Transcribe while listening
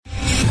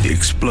The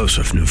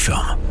explosive new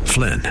film,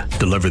 Flynn,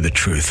 deliver the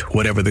truth,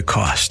 whatever the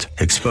cost,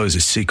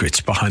 exposes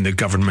secrets behind the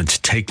government's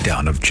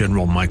takedown of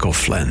General Michael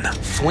Flynn.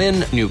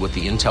 Flynn knew what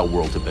the intel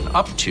world had been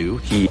up to.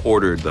 He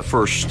ordered the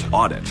first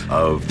audit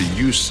of the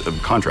use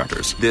of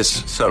contractors.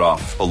 This set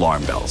off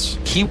alarm bells.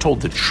 He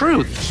told the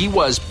truth. He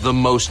was the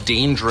most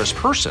dangerous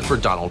person for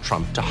Donald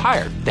Trump to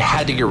hire. They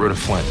had to get rid of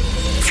Flynn.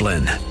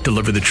 Flynn,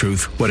 deliver the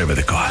truth, whatever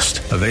the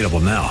cost. Available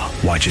now.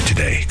 Watch it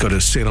today. Go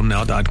to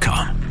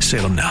salemnow.com.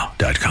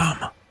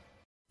 salemnow.com.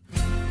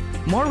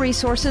 More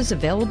resources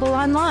available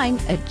online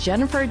at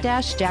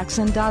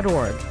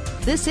jennifer-jackson.org.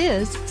 This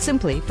is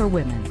Simply for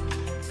Women.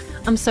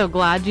 I'm so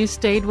glad you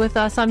stayed with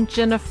us. I'm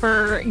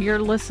Jennifer. You're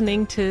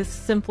listening to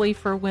Simply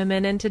for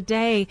Women. And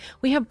today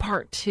we have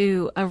part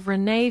 2 of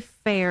Renee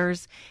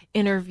Fehr's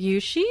interview.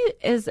 She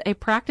is a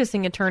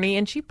practicing attorney,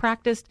 and she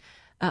practiced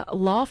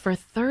law for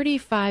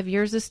 35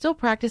 years, is still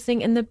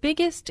practicing, and the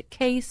biggest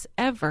case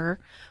ever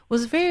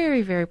was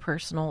very, very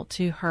personal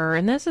to her.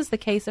 And this is the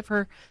case of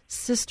her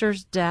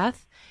sister's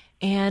death.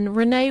 And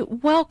Renee,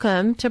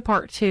 welcome to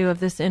part 2 of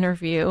this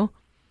interview.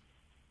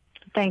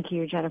 Thank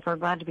you, Jennifer.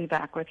 Glad to be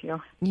back with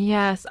you.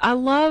 Yes, I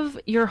love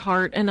your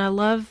heart, and I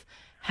love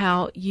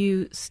how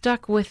you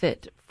stuck with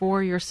it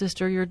for your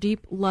sister, your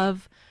deep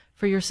love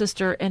for your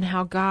sister, and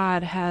how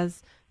God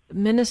has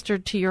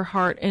ministered to your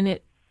heart. And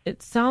it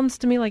sounds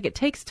to me like it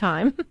takes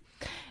time,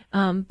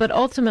 but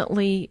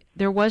ultimately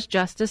there was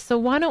justice. So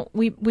why don't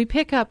we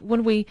pick up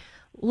when we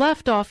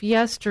left off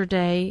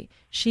yesterday?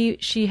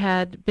 She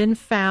had been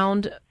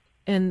found,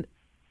 and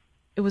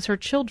it was her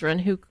children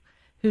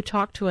who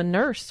talked to a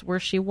nurse where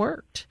she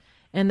worked,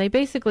 and they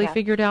basically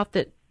figured out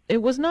that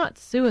it was not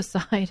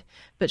suicide,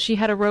 but she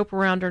had a rope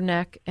around her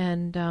neck.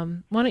 And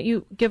why don't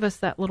you give us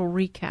that little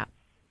recap?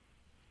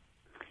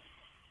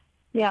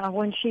 Yeah,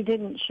 when she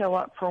didn't show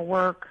up for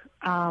work,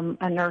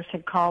 a nurse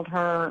had called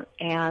her,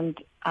 and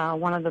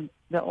one of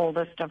the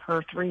oldest of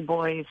her 3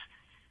 boys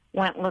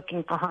went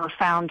looking for her,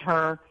 found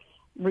her,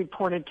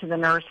 reported to the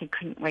nurse he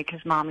couldn't wake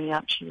his mommy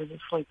up. She was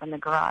asleep in the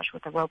garage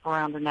with a rope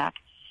around her neck.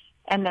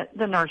 And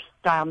the nurse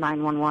dialed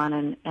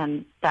 911,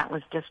 and that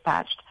was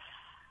dispatched.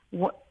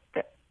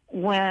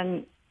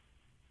 When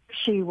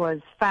she was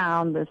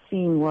found, the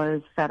scene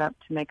was set up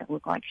to make it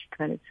look like she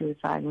committed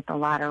suicide with the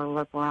ladder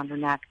rope around her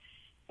neck,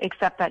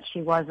 except that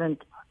she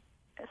wasn't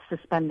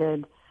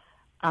suspended.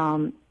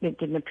 It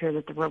didn't appear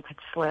that the rope had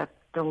slipped.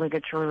 The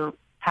ligature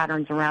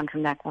patterns around her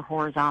neck were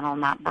horizontal,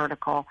 not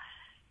vertical.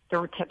 There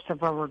were tips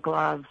of rubber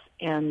gloves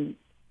in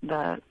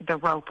the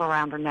rope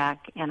around her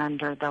neck and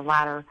under the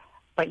ladder,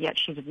 but yet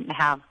she didn't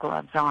have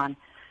gloves on.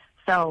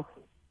 So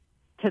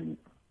to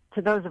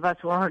those of us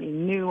who already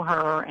knew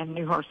her and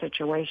knew her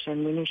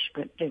situation, we knew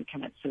she didn't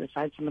commit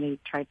suicide. Somebody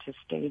tried to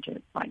stage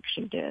it like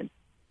she did.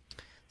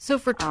 So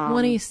for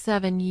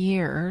 27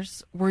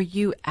 years, were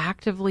you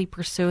actively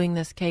pursuing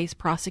this case,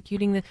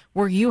 prosecuting this?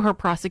 Were you her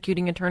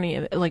prosecuting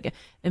attorney, like,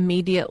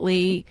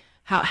 immediately?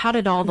 How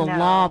did all the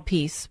law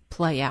piece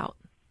play out?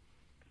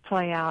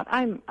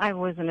 I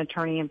was an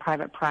attorney in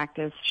private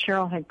practice.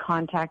 Cheryl had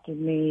contacted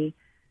me.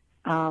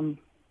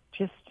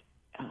 She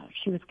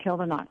was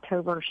killed in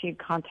October. She had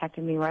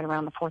contacted me right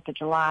around the 4th of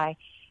July,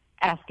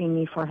 asking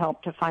me for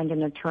help to find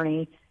an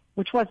attorney,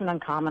 which wasn't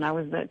uncommon. I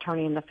was the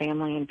attorney in the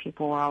family, and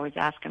people were always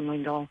asking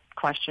legal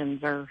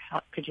questions, or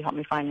could you help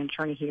me find an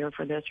attorney here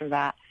for this or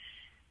that?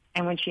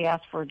 And when she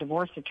asked for a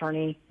divorce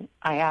attorney,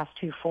 I asked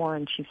who for,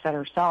 and she said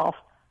herself.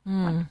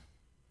 Like,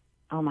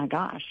 oh my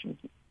gosh,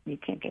 you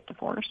can't get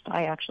divorced.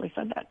 I actually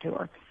said that to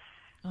her.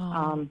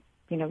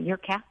 You're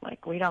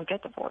Catholic. We don't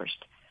get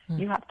divorced.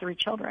 You have 3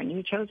 children.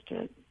 You chose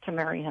to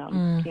marry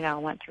him.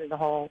 Went through the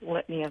whole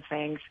litany of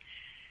things.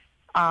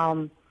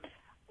 And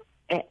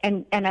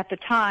at the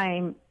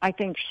time, I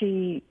think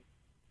she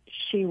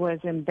was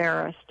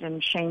embarrassed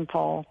and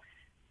shameful.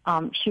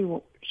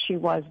 She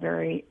was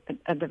very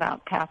a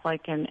devout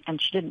Catholic, and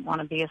she didn't want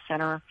to be a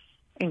sinner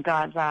in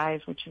God's eyes,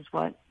 which is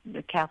what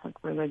the Catholic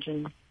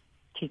religion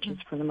teaches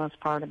for the most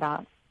part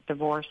about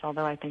divorce,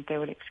 although I think they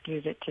would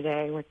excuse it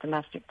today with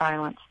domestic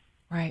violence.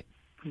 Right.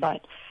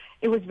 But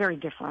it was very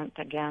different.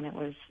 Again, it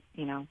was,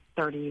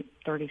 30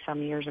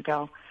 some years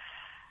ago.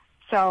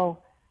 So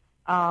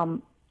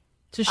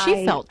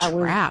she felt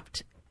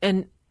trapped,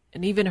 and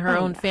even her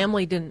own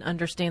family didn't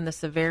understand the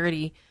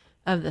severity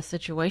of the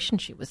situation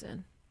she was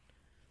in.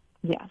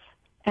 Yes.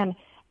 And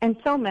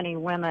so many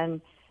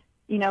women,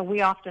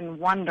 we often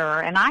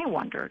wonder, and I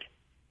wondered,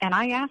 and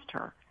I asked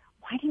her,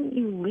 why didn't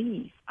you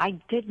leave? I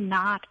did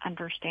not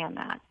understand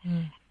that.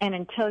 And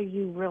until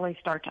you really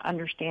start to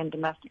understand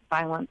domestic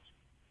violence,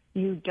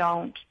 you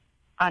don't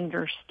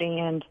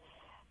understand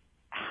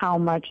how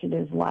much it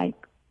is like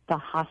the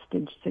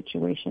hostage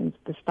situations,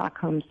 the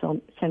Stockholm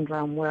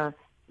syndrome, where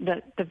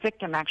the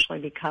victim actually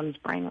becomes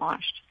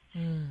brainwashed.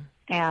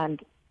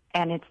 And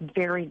it's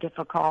very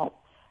difficult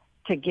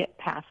to get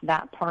past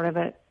that part of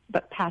it,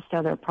 but past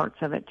other parts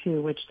of it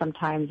too, which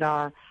sometimes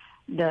are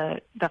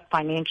the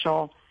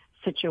financial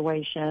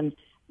situation,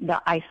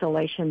 the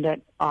isolation that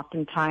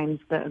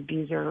oftentimes the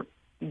abuser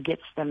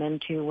gets them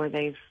into, where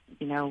they've,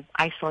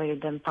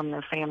 isolated them from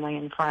their family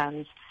and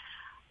friends.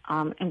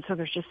 And so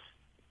there's just,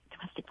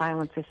 domestic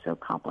violence is so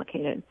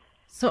complicated.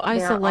 So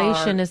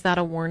isolation, is that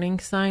a warning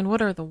sign?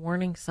 What are the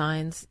warning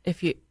signs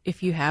if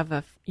you have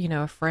a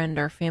friend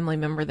or family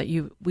member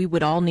that we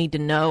would all need to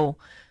know?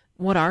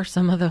 What are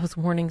some of those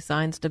warning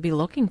signs to be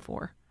looking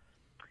for?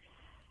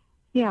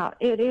 Yeah,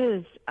 it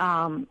is.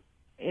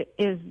 It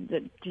is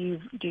that do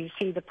you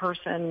see the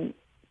person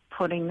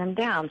putting them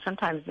down?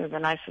 Sometimes they're the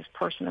nicest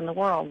person in the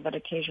world, but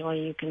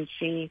occasionally you can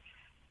see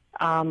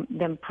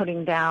them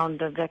putting down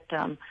the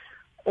victim,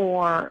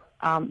 or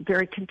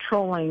very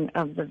controlling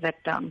of the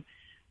victim.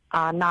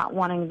 Not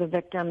wanting the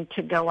victim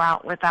to go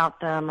out without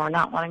them, or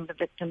not wanting the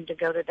victim to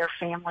go to their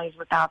families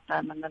without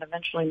them, and then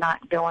eventually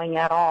not going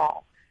at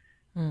all.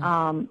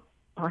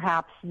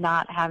 Perhaps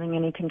not having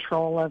any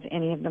control of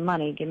any of the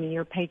money. Give me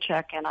your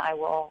paycheck and I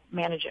will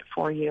manage it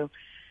for you.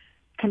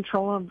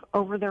 Control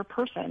over their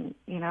person.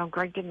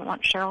 Greg didn't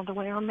want Cheryl to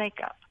wear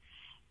makeup.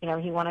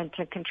 He wanted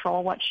to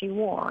control what she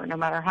wore. No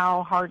matter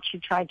how hard she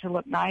tried to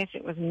look nice,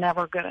 it was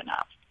never good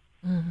enough.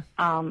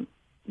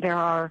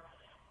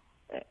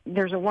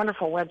 There's a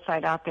wonderful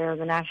website out there,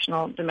 the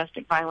National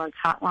Domestic Violence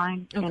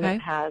Hotline, and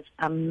it has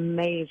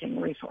amazing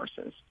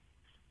resources.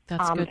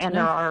 That's good to and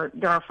know.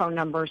 there are phone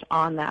numbers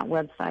on that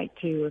website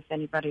too, if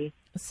anybody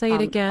say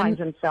it again. Finds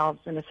themselves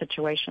in a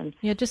situation.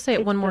 Yeah, just say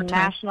it one more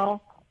time.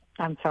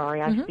 I'm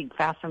sorry, I speak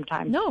fast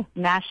sometimes. No.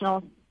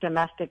 National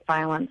Domestic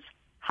Violence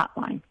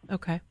Hotline.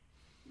 Okay.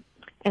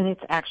 And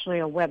it's actually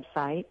a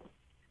website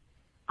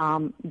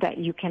that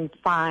you can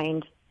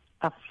find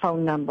a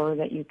phone number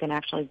that you can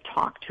actually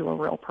talk to a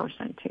real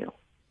person to.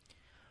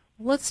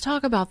 Let's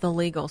talk about the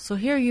legal. So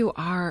here you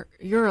are,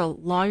 you're a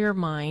lawyer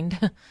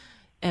mind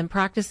and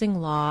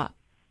practicing law.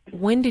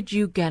 When did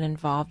you get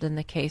involved in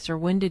the case, or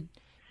when did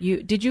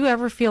you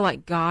ever feel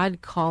like God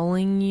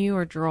calling you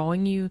or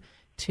drawing you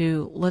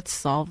to let's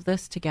solve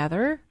this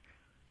together?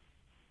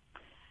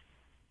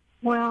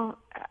 Well,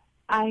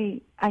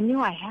 I knew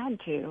I had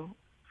to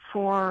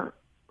for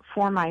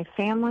my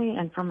family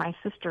and for my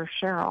sister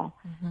Cheryl.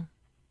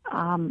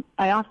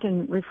 I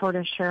often refer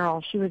to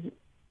Cheryl. She was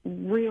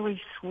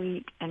really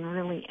sweet and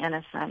really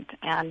innocent.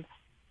 And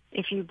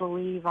if you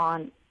believe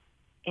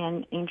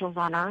in angels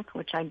on earth,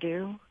 which I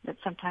do, that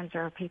sometimes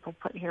there are people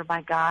put here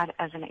by God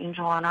as an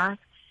angel on earth,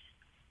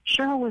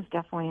 Cheryl was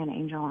definitely an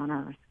angel on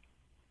earth.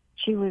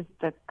 She was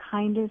the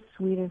kindest,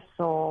 sweetest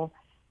soul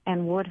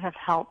and would have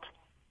helped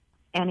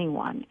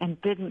anyone and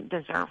didn't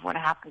deserve what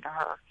happened to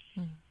her.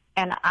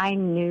 And I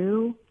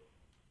knew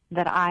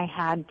that I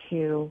had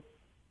to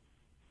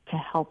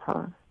help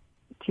her,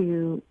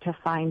 to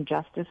find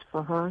justice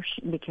for her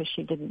because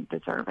she didn't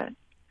deserve it.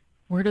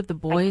 Where did the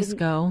boys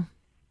go?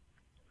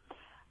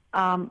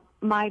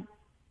 My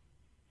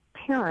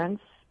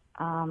parents,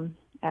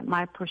 at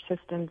my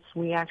persistence,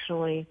 we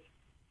actually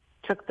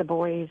took the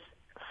boys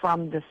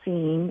from the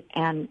scene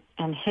and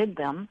hid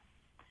them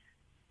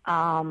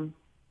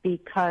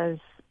because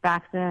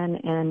back then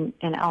in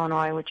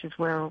Illinois, which is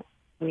where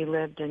we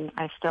lived and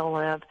I still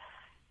live,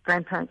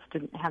 grandparents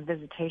didn't have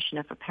visitation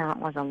if a parent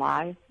was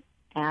alive.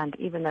 And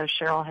even though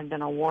Cheryl had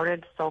been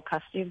awarded sole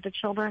custody of the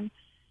children,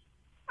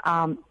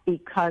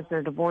 because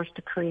their divorce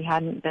decree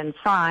hadn't been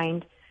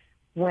signed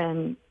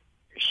when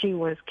she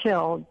was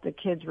killed, the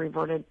kids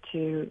reverted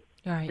to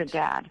the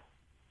dad.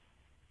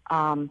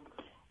 And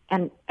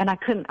I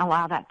couldn't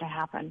allow that to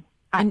happen.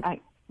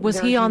 Was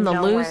he on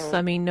the loose? Way.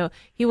 I mean, no,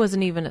 he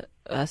wasn't even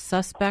a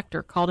suspect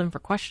or called in for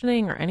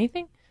questioning or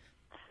anything?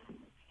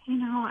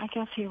 I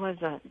guess he was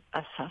a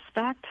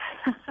suspect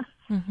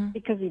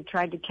because he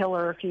tried to kill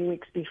her a few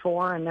weeks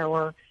before, and there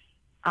were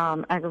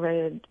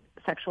aggravated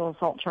sexual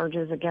assault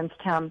charges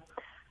against him,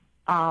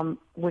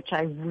 which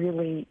I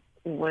really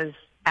was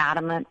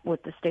adamant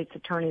with the state's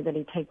attorney that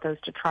he take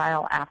those to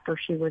trial after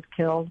she was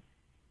killed.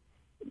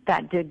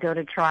 That did go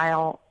to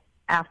trial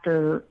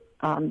after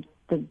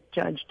the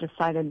judge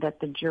decided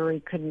that the jury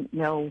couldn't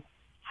know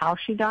how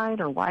she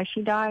died or why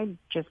she died,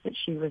 just that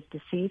she was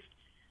deceased.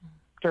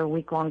 After a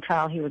week-long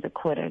trial, he was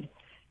acquitted.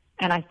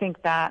 And I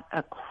think that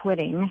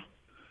acquitting,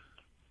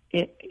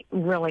 it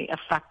really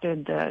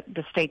affected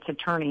the state's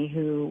attorney,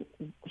 who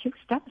he was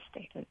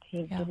devastated.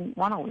 He didn't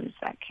want to lose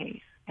that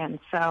case. And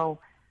so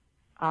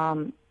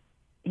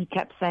he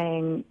kept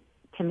saying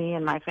to me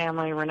and my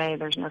family, Renee,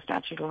 there's no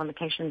statute of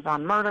limitations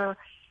on murder.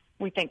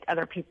 We think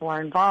other people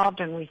are involved,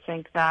 and we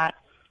think that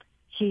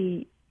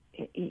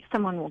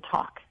someone will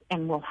talk,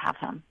 and we'll have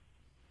him.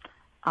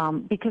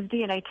 Because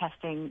DNA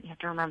testing, you have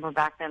to remember,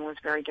 back then was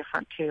very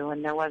different too,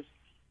 and there was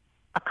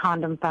a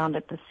condom found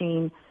at the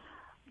scene,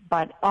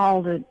 but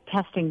all the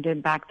testing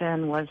did back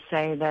then was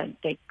say that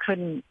they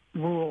couldn't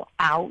rule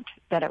out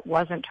that it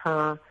wasn't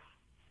her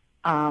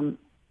and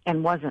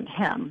wasn't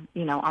him,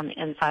 on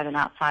the inside and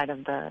outside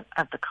of the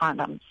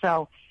condom.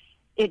 So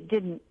it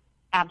didn't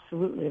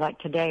absolutely, like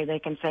today, they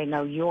can say,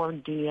 no, your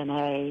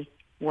DNA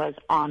was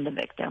on the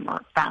victim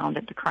or found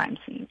at the crime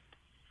scene.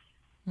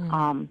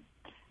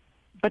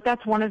 But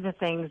that's one of the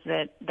things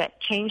that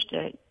changed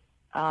it.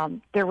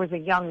 There was a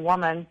young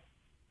woman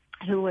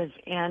who was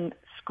in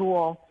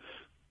school,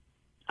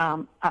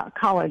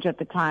 college at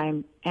the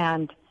time,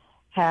 and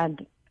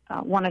had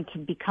wanted to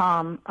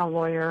become a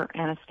lawyer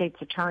and a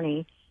state's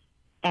attorney,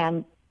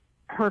 and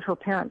heard her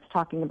parents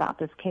talking about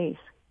this case.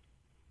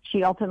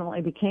 She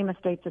ultimately became a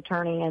state's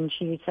attorney, and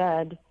she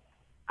said,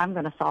 I'm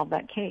going to solve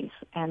that case.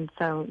 And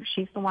so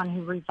she's the one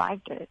who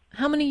revived it.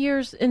 How many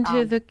years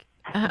into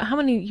how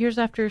many years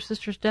after your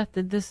sister's death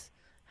did this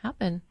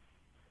happen?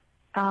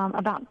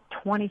 About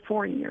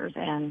 24 years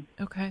in.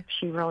 Okay.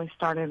 She really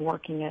started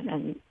working it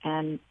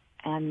and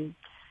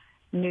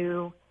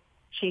knew.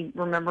 She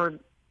remembered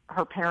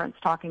her parents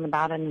talking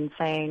about it and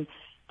saying,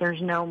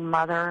 there's no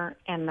mother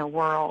in the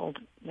world,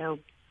 no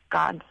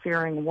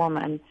God-fearing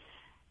woman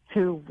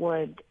who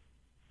would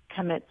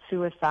commit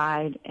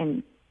suicide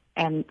and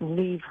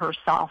leave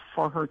herself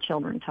for her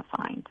children to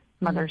find.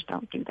 Mothers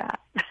don't do that.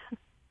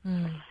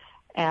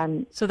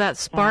 And so that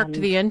sparked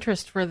the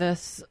interest for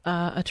this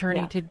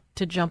attorney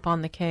to jump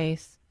on the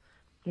case.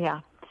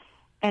 Yeah.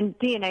 And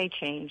DNA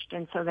changed,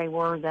 and so they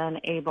were then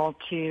able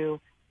to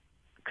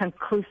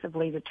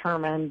conclusively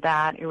determine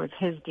that it was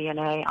his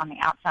DNA on the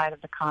outside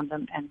of the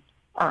condom,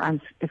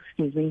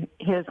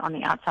 his on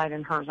the outside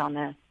and hers on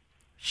the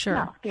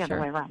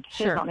other way around.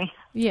 Hers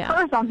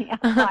on the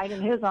outside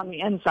and his on the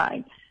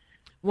inside.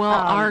 Well,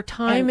 our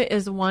time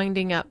is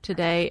winding up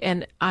today,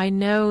 and I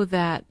know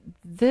that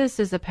this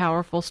is a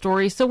powerful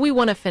story, so we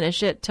want to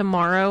finish it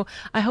tomorrow.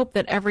 I hope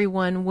that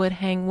everyone would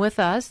hang with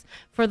us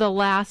for the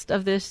last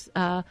of this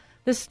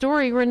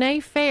story. Renee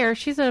Fehr,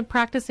 she's a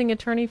practicing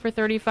attorney for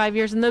 35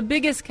 years, and the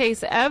biggest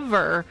case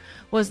ever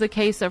was the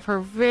case of her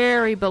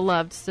very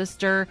beloved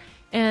sister.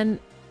 And,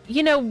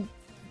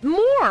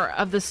 more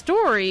of the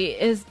story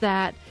is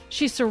that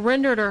she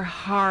surrendered her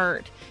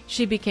heart.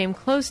 She became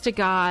close to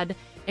God,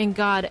 and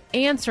God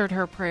answered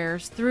her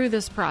prayers through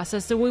this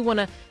process. So we want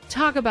to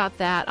talk about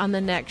that on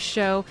the next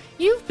show.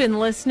 You've been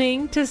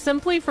listening to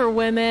Simply for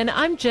Women.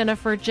 I'm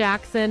Jennifer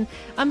Jackson.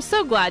 I'm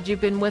so glad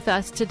you've been with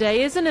us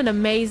today. Isn't it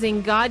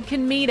amazing? God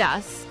can meet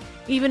us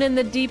even in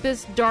the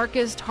deepest,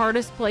 darkest,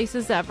 hardest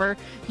places ever.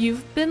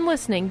 You've been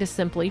listening to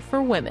Simply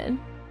for Women.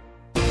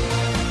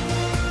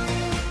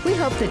 We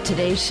hope that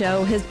today's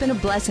show has been a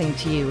blessing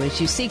to you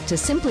as you seek to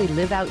simply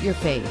live out your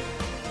faith.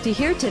 To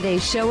hear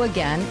today's show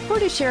again or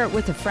to share it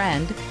with a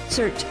friend,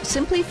 search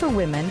Simply for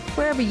Women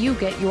wherever you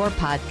get your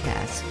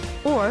podcasts.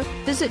 Or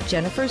visit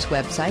Jennifer's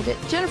website at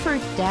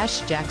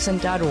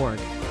jennifer-jackson.org.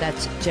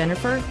 That's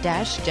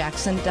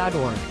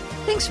jennifer-jackson.org.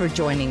 Thanks for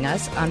joining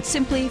us on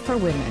Simply for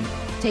Women.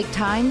 Take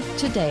time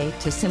today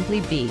to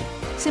simply be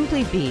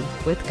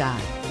with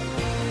God.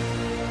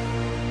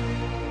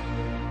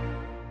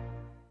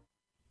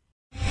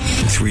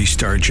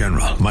 Three-star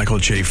General Michael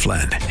J.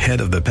 Flynn,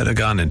 head of the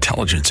Pentagon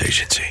Intelligence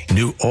Agency,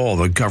 knew all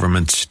the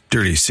government's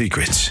dirty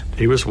secrets.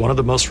 He was one of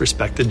the most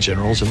respected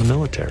generals in the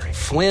military.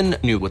 Flynn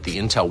knew what the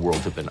intel world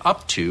had been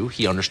up to.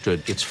 He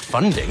understood its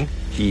funding.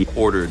 He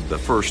ordered the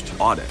first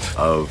audit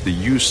of the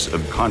use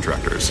of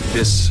contractors.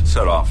 This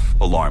set off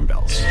alarm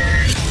bells.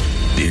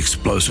 The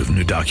explosive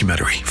new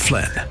documentary,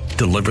 Flynn,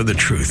 Deliver the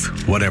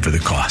Truth, Whatever the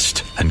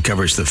Cost,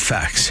 uncovers the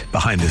facts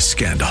behind this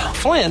scandal.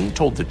 Flynn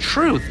told the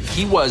truth.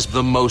 He was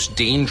the most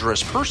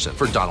dangerous person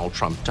for Donald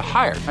Trump to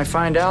hire. I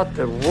find out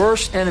the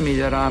worst enemy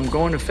that I'm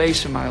going to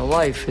face in my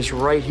life is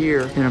right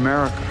here in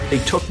America. They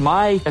took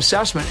my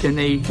assessment and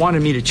they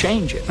wanted me to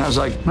change it. And I was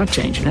like, I'm not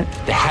changing it.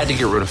 They had to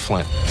get rid of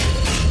Flynn.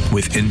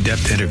 With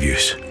in-depth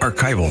interviews,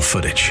 archival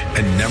footage,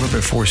 and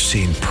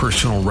never-before-seen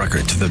personal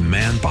records of the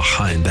man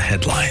behind the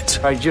headlines.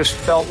 I just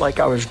felt like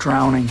I was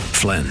drowning.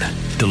 Flynn,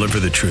 Deliver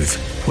the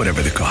Truth,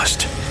 Whatever the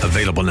Cost.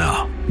 Available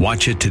now.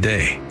 Watch it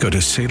today. Go to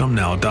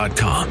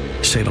salemnow.com.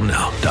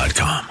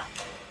 salemnow.com.